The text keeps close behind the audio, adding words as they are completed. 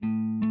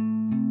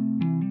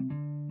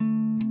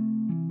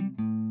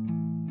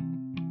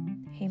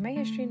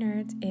history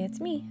nerds, it's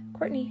me,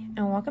 Courtney,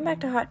 and welcome back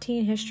to Hot Tea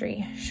in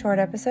History. Short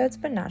episodes,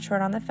 but not short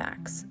on the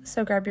facts.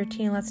 So grab your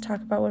tea and let's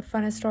talk about what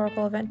fun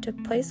historical event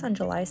took place on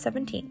July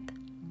 17th.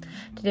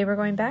 Today we're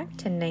going back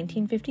to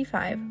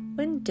 1955,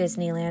 when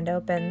Disneyland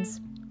opens.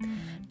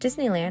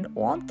 Disneyland,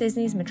 Walt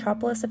Disney's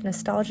metropolis of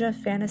nostalgia,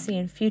 fantasy,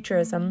 and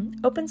futurism,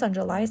 opens on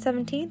July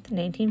 17th,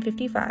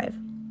 1955.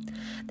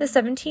 The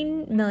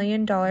 $17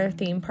 million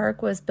theme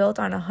park was built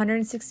on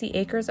 160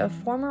 acres of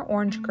former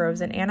orange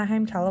groves in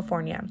Anaheim,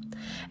 California,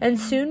 and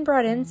soon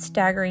brought in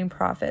staggering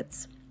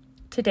profits.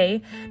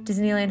 Today,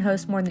 Disneyland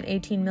hosts more than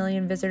 18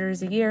 million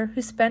visitors a year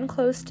who spend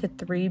close to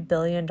 $3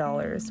 billion.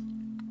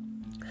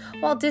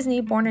 Walt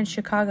Disney, born in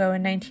Chicago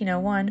in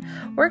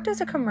 1901, worked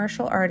as a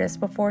commercial artist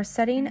before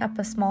setting up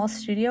a small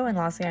studio in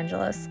Los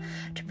Angeles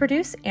to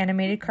produce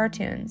animated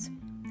cartoons.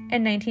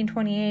 In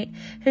 1928,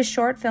 his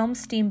short film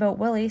Steamboat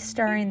Willie,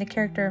 starring the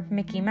character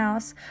Mickey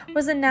Mouse,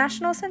 was a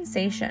national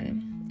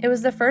sensation. It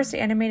was the first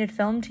animated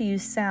film to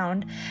use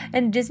sound,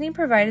 and Disney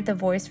provided the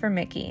voice for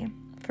Mickey.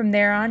 From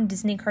there on,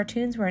 Disney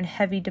cartoons were in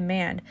heavy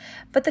demand,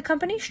 but the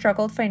company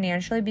struggled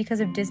financially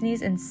because of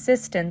Disney's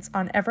insistence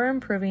on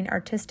ever-improving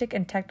artistic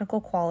and technical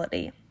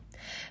quality.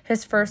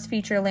 His first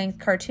feature-length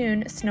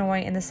cartoon, Snow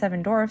White and the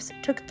Seven Dwarfs,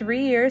 took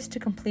 3 years to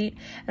complete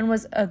and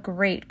was a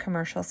great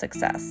commercial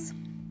success.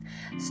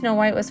 Snow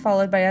White was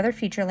followed by other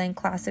feature-length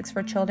classics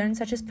for children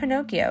such as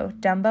Pinocchio,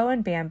 Dumbo,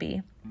 and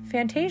Bambi.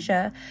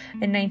 Fantasia,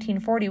 in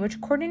 1940, which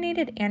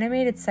coordinated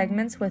animated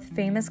segments with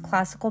famous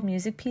classical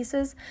music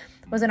pieces,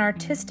 was an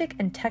artistic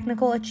and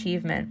technical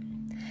achievement.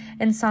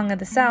 In Song of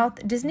the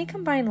South, Disney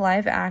combined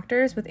live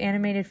actors with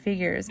animated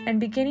figures, and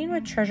beginning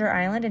with Treasure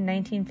Island in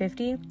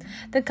 1950,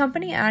 the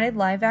company added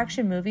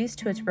live-action movies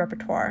to its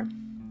repertoire.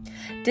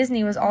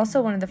 Disney was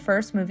also one of the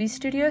first movie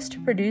studios to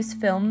produce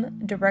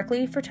film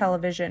directly for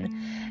television,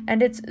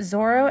 and its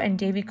Zorro and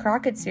Davy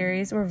Crockett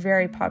series were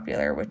very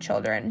popular with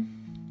children.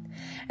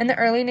 In the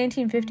early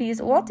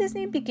 1950s, Walt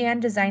Disney began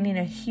designing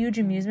a huge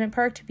amusement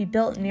park to be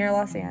built near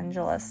Los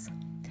Angeles.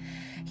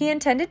 He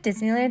intended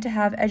Disneyland to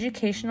have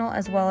educational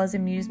as well as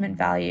amusement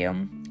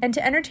value, and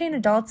to entertain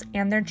adults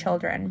and their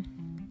children.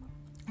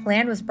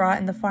 Land was bought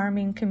in the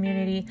farming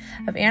community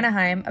of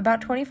Anaheim,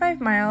 about 25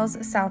 miles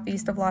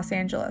southeast of Los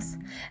Angeles,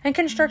 and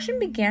construction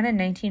began in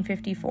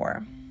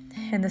 1954.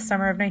 In the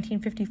summer of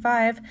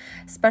 1955,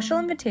 special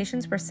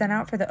invitations were sent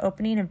out for the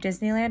opening of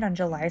Disneyland on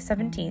July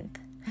 17th.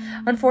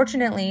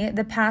 Unfortunately,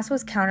 the pass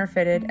was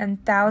counterfeited,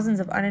 and thousands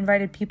of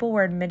uninvited people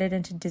were admitted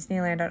into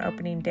Disneyland on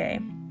opening day.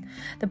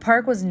 The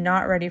park was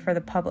not ready for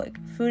the public.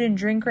 Food and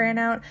drink ran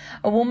out,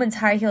 a woman's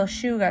high-heel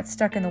shoe got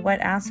stuck in the wet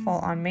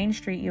asphalt on Main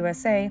Street,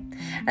 USA,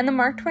 and the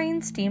Mark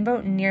Twain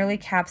steamboat nearly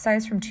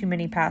capsized from too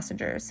many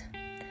passengers.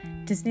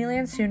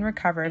 Disneyland soon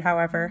recovered,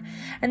 however,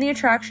 and the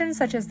attractions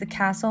such as the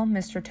castle,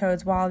 Mr.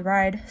 Toad's Wild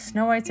Ride,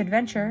 Snow White's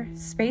Adventure,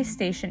 Space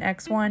Station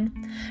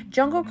X1,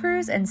 Jungle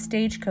Cruise, and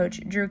Stagecoach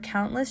drew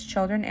countless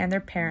children and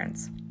their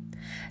parents.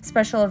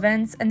 Special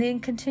events and the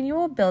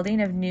continual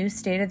building of new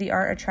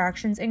state-of-the-art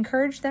attractions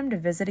encouraged them to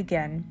visit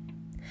again.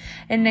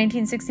 In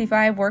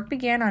 1965, work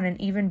began on an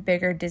even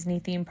bigger Disney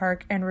theme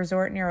park and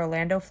resort near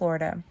Orlando,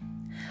 Florida.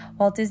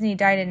 Walt Disney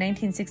died in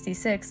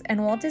 1966,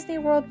 and Walt Disney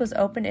World was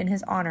opened in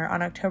his honor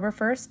on October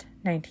 1st,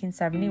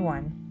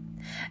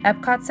 1971.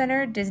 Epcot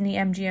Center, Disney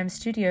MGM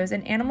Studios,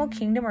 and Animal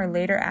Kingdom were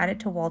later added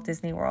to Walt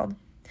Disney World,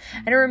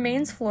 and it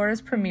remains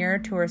Florida's premier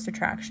tourist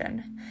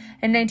attraction.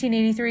 In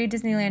 1983,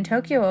 Disneyland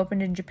Tokyo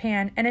opened in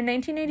Japan, and in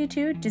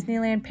 1982,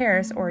 Disneyland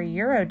Paris, or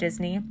Euro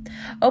Disney,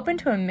 opened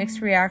to a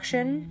mixed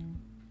reaction.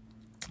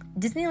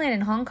 Disneyland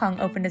in Hong Kong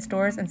opened its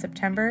doors in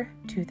September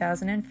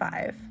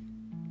 2005.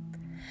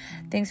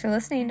 Thanks for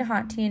listening to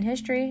Hot Tea in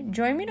History.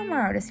 Join me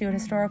tomorrow to see what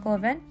historical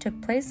event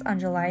took place on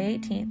July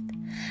 18th.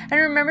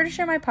 And remember to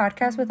share my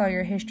podcast with all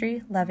your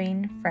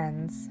history-loving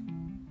friends.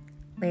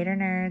 Later,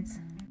 nerds.